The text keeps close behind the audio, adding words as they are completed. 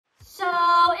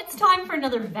time for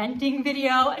another venting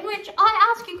video in which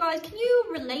I ask you guys, can you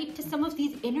relate to some of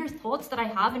these inner thoughts that I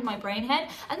have in my brain head?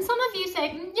 And some of you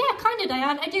say, yeah, kind of,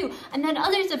 Diane, I do. And then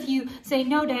others of you say,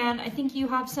 no, Diane, I think you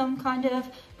have some kind of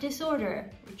disorder,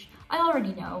 which I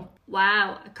already know.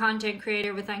 Wow, a content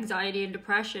creator with anxiety and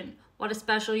depression. What a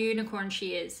special unicorn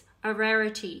she is. A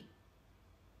rarity.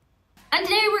 And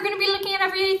today we're going to be looking at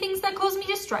everyday things that cause me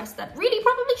distress that really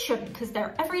probably shouldn't, because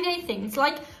they're everyday things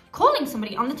like calling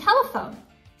somebody on the telephone.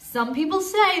 Some people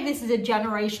say this is a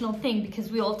generational thing because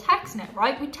we all text now,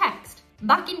 right? We text.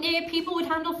 Back in the day, people would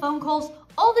handle phone calls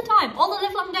all the time. All the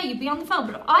live long day, you'd be on the phone.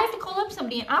 But if I have to call up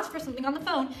somebody and ask for something on the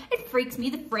phone, it freaks me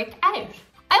the frick out.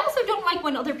 I also don't like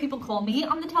when other people call me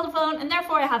on the telephone, and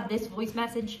therefore I have this voice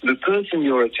message. The person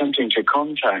you're attempting to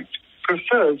contact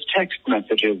prefers text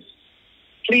messages.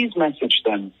 Please message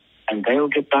them, and they'll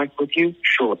get back with you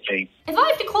shortly. If I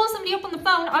have to call somebody up on the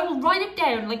phone, I will write it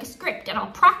down like a script, and I'll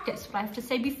practice what I have to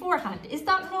say beforehand. Is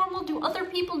that normal? Do other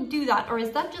people do that? Or is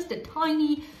that just a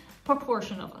tiny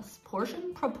proportion of us?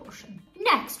 Proportion.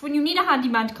 Next, when you need a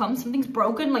handyman to come, something's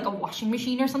broken, like a washing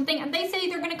machine or something, and they say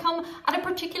they're going to come at a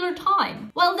particular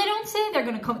time. Well, they don't say they're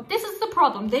going to come. This is the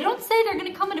problem. They don't say they're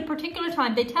going to come at a particular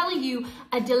time. They tell you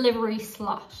a delivery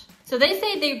slot. So they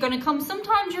say they're going to come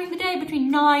sometime during the day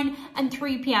between 9 and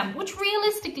 3 p.m, which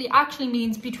realistically actually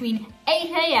means between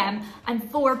 8 a.m. and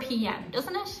 4 p.m,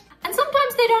 doesn't it? And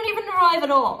sometimes they don't even arrive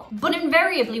at all. But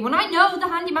invariably, when I know the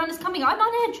handyman is coming, I'm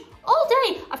on edge all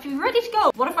day. I have to be ready to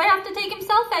go. What if I have to take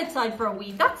himself outside for a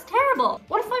week? That's terrible.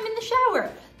 What if I'm in the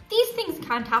shower? These things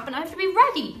can't happen. I have to be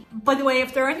ready. By the way,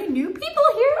 if there are any new people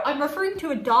here, I'm referring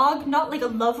to a dog, not like a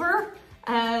lover.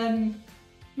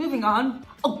 Moving on.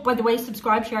 Oh, by the way,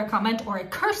 subscribe, share, comment, or I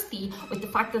curse thee with the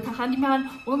fact that the handyman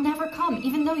will never come,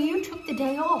 even though you took the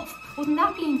day off. Wouldn't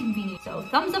that be inconvenient? So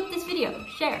thumbs up this video,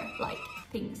 share, like,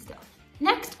 thing stuff.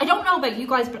 Next, I don't know about you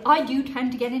guys, but I do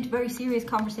tend to get into very serious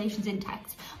conversations in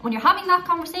text. When you're having that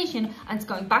conversation and it's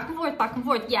going back and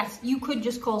forth, yes, you could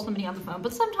just call somebody on the phone,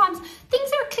 but sometimes things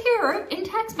are clearer in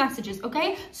text messages,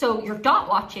 okay? So you're dot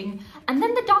watching, and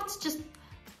then the dots just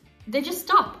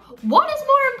stop. What is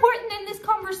more important in this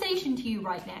conversation to you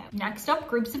right now? Next up,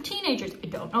 groups of teenagers. I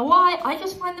don't know why, I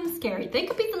just find them scary. They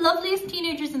could be the loveliest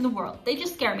teenagers in the world. They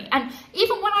just scare me. And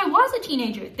even when I was a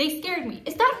teenager, they scared me.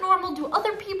 Is that normal? Do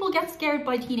other people get scared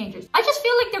by teenagers? I just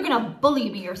feel like they're gonna bully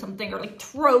me or something, or like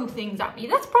throw things at me.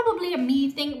 That's probably a me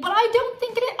thing, but I don't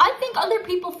think it is. I think other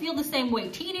people feel the same way.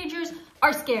 Teenagers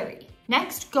are scary.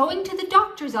 Next, going to the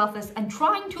doctor's office and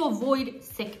trying to avoid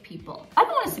sick people. I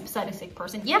don't want to sit beside a sick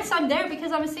person. Yes, I'm there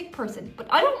because I'm a sick person, but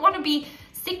I don't want to be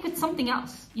sick with something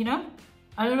else, you know?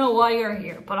 I don't know why you're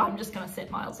here, but I'm just going to sit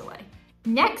miles away.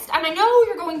 Next, and I know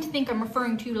you're going to think I'm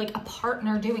referring to like a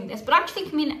partner doing this, but actually it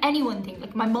can mean anyone thing,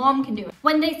 like my mom can do it.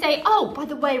 When they say, oh, by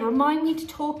the way, remind me to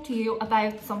talk to you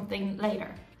about something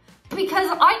later. Because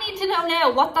I need to know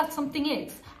now what that something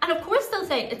is. And of course they'll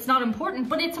say it's not important,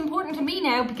 but it's important to me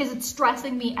now because it's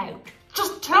stressing me out.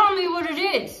 Just tell me what it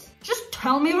is. Just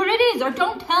tell me what it is, or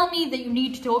don't tell me that you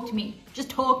need to talk to me. Just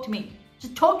talk to me.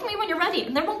 Just talk to me when you're ready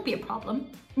and there won't be a problem.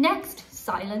 Next,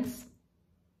 silence.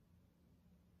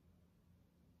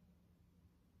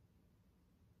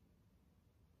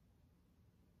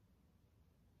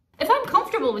 If I'm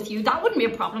comfortable with you, that wouldn't be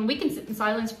a problem. We can sit in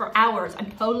silence for hours.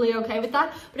 I'm totally okay with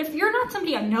that. But if you're not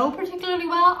somebody I know particularly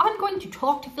well, I'm going to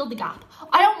talk to fill the gap.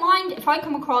 I don't mind if I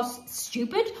come across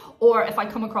stupid or if I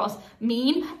come across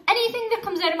mean. Anything that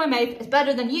comes out of my mouth is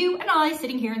better than you and I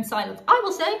sitting here in silence. I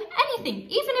will say anything,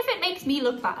 even if it makes me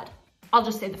look bad. I'll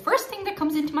just say the first thing that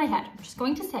comes into my head. I'm just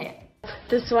going to say it.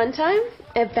 This one time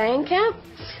at band camp,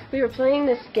 we were playing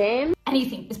this game.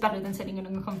 Anything is better than sitting in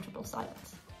uncomfortable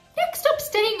silence. Next up,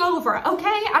 staying over,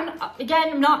 okay? And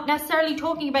again, I'm not necessarily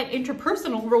talking about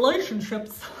interpersonal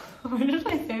relationships. Why did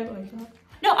I say it like that?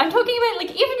 No, I'm talking about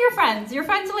like even your friends. Your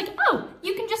friends are like, oh,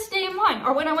 you can just stay in mine.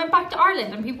 Or when I went back to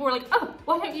Ireland and people were like, oh,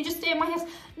 why don't you just stay in my house?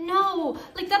 No,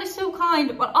 like that is so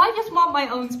kind, but I just want my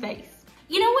own space.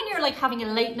 You know when you're like having a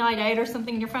late night out or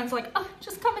something and your friends are like, oh,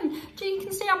 just come and you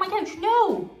can stay on my couch.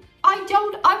 No.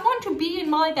 I want to be in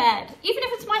my bed. Even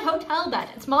if it's my hotel bed,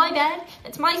 it's my bed,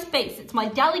 it's my space, it's my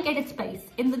delegated space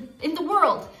in the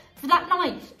world for that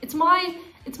night. It's my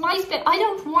space. I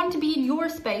don't want to be in your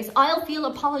space. I'll feel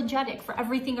apologetic for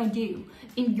everything I do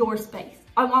in your space.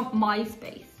 I want my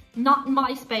space. Not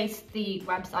MySpace, the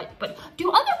website, but do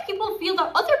other people feel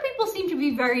that? Other people seem to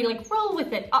be very like, roll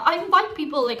with it. I invite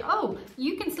people like, oh,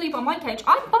 you can sleep on my couch.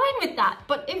 I'm fine with that.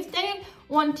 But if they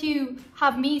want to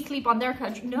have me sleep on their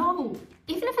couch, no.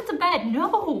 Even if it's a bed,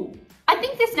 no. I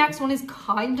think this next one is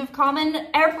kind of common.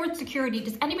 Airport security.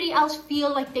 Does anybody else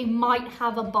feel like they might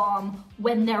have a bomb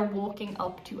when they're walking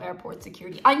up to airport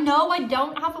security? I know I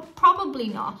don't have a, probably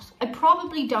not. I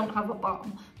probably don't have a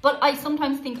bomb, but I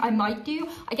sometimes think I might do.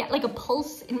 I get like a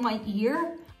pulse in my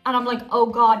ear and I'm like, oh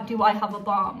God, do I have a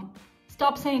bomb?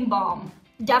 Stop saying bomb.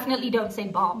 Definitely don't say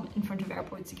bomb in front of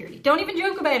airport security. Don't even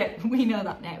joke about it. We know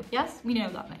that now. Yes, we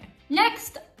know that now.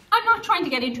 Next, I'm not trying to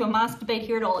get into a mask debate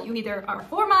here at all. You either are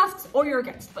for masks or you're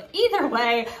against. But either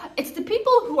way, it's the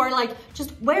people who are like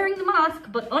just wearing the mask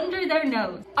but under their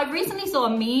nose. I recently saw a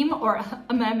meme or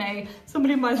a meme.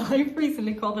 Somebody in my life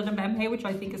recently called it a meme, which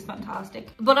I think is fantastic.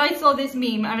 But I saw this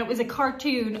meme and it was a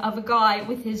cartoon of a guy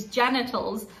with his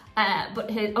genitals,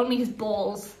 but only his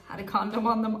balls had a condom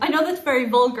on them. I know that's very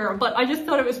vulgar, but I just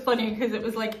thought it was funny because it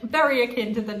was like very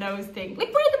akin to the nose thing.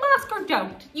 Like, wear the mask or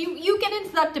don't. You get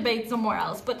into that debate somewhere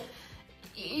else, but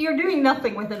you're doing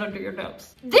nothing with it under your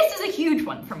nose. This is a huge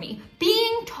one for me.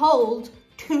 Being told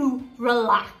to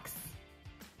relax.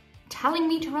 Telling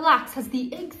me to relax has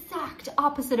the exact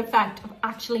opposite effect of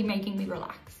actually making me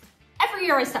relax. Every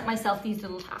year I set myself these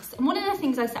little tasks, and one of the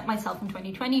things I set myself in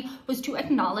 2020 was to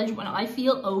acknowledge when I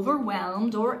feel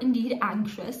overwhelmed or indeed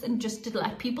anxious, and just to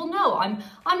let people know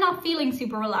I'm not feeling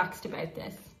super relaxed about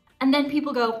this. And then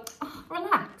people go, oh,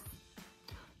 relax.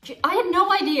 I had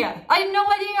no idea. I had no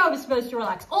idea I was supposed to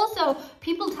relax. Also,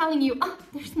 people telling you, oh,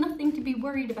 there's nothing to be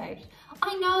worried about.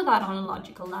 I know that on a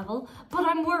logical level, but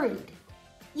I'm worried.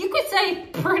 You could say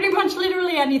pretty much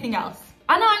literally anything else.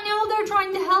 And I know they're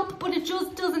trying to help, but it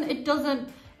just doesn't,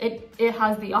 it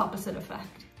has the opposite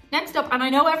effect. Next up, and I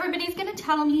know everybody's gonna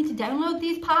tell me to download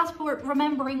these passport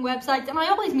remembering websites, and I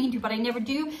always mean to, but I never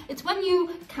do. It's when you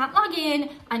can't log in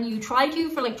and you try to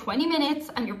for like 20 minutes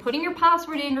and you're putting your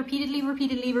password in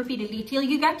repeatedly till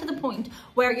you get to the point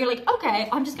where you're like, okay,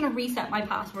 I'm just gonna reset my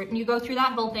password. And you go through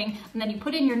that whole thing and then you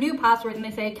put in your new password and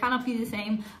they say it cannot be the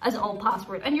same as old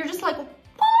password. And you're just like,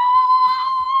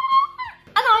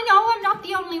 I'm not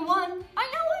the only one.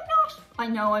 I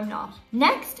know I'm not.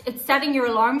 Next, it's setting your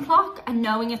alarm clock and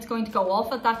knowing it's going to go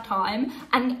off at that time.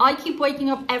 And I keep waking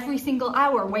up every single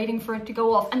hour waiting for it to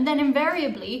go off. And then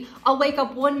invariably, I'll wake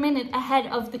up 1 minute ahead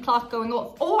of the clock going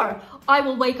off. Or I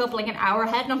will wake up like an hour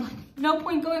ahead and I'm like, no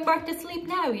point going back to sleep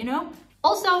now, you know?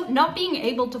 Also, not being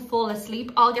able to fall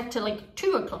asleep, I'll get to like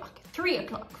 2 o'clock. 3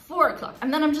 o'clock, 4 o'clock,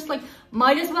 and then I'm just like,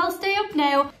 might as well stay up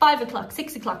now. 5 o'clock,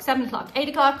 6 o'clock, 7 o'clock, 8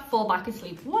 o'clock, fall back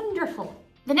asleep. Wonderful.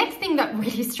 The next thing that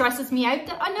really stresses me out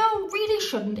that I know really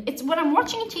shouldn't, it's when I'm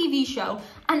watching a TV show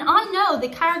and I know the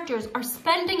characters are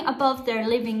spending above their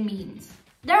living means.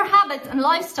 Their habits and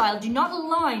lifestyle do not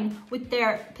align with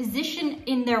their position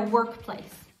in their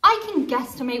workplace. I can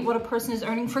guesstimate what a person is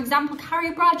earning. For example,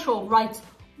 Carrie Bradshaw writes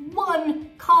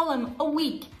 1 column a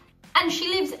week. And she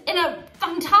lives in a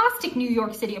fantastic New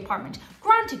York City apartment.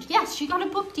 Granted, yes, she got a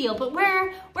book deal, but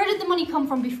where did the money come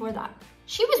from before that?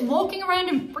 She was walking around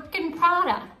in frickin'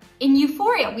 Prada. In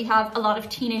Euphoria, we have a lot of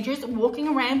teenagers walking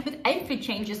around with outfit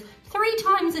changes 3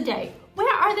 times a day.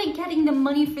 Where are they getting the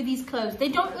money for these clothes? They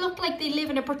don't look like they live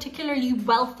in a particularly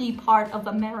wealthy part of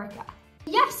America.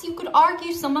 Yes, you could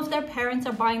argue some of their parents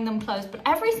are buying them clothes, but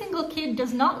every single kid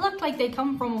does not look like they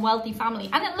come from a wealthy family.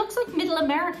 And it looks like middle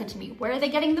America to me. Where are they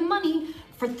getting the money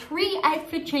for 3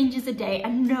 outfit changes a day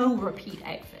and no repeat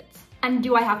outfits? And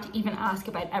do I have to even ask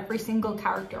about every single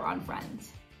character on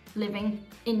Friends living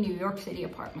in New York City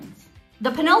apartments?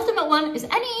 The penultimate one is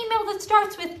any email that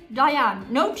starts with Diane.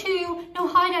 No to, no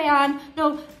hi Diane,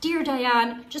 no dear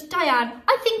Diane, just Diane.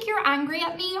 I think you're angry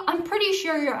at me. I'm pretty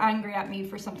sure you're angry at me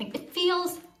for something. It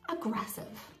feels aggressive.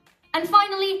 And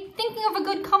finally, thinking of a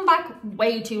good comeback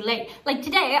way too late. Like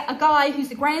today, a guy who's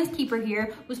the groundskeeper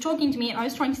here was talking to me and I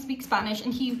was trying to speak Spanish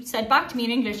and he said back to me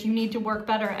in English, you need to work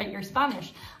better at your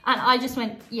Spanish. And I just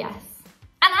went, yes.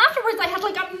 And afterwards, I had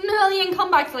like a million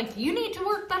comebacks, like, you need to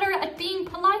work better at being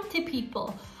polite to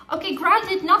people. Okay,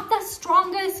 granted, not the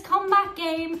strongest comeback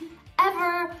game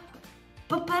ever,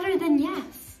 but better than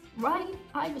yes, right?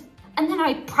 And then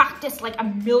I practiced like a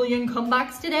million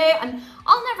comebacks today, and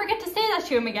I'll never get to say that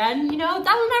to him again, you know?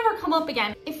 That'll never come up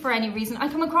again. If for any reason I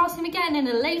come across him again in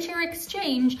a later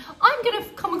exchange, I'm gonna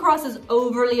come across as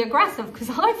overly aggressive because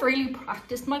I've really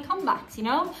practiced my comebacks, you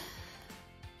know?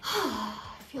 I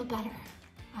feel better.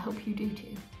 I hope you do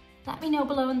too. Let me know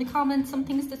below in the comments some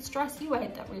things that stress you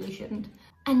out that really shouldn't.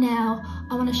 And now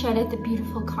I want to shout out the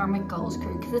beautiful Karmic Goals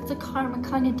Crew because it's a karma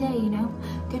kind of day, you know?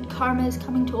 Good karma is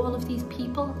coming to all of these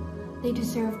people. They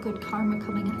deserve good karma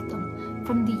coming at them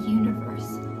from the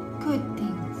universe. Good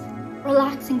things.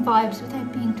 Relaxing vibes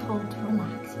without being told to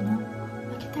relax, you know?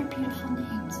 Look at their beautiful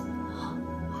names. Wow.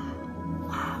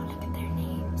 Wow, look at their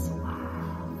names.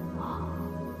 Wow.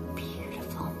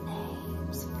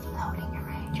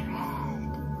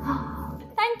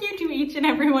 each and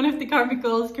every one of the Karmic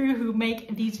Goals crew who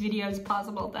make these videos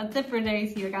possible. That's it for today.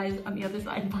 See you guys on the other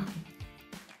side. Bye.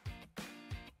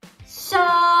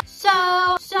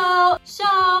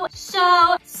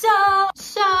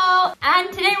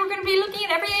 And today we're going to be looking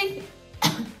at everything.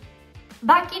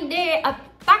 Back in day,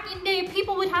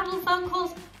 people would handle phone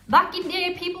calls. Back in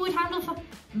day, people would handle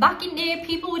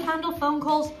phone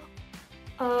calls.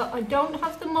 I don't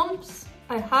have the mumps.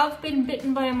 I have been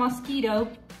bitten by a mosquito.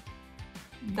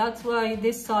 That's why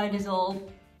this side is all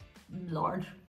large.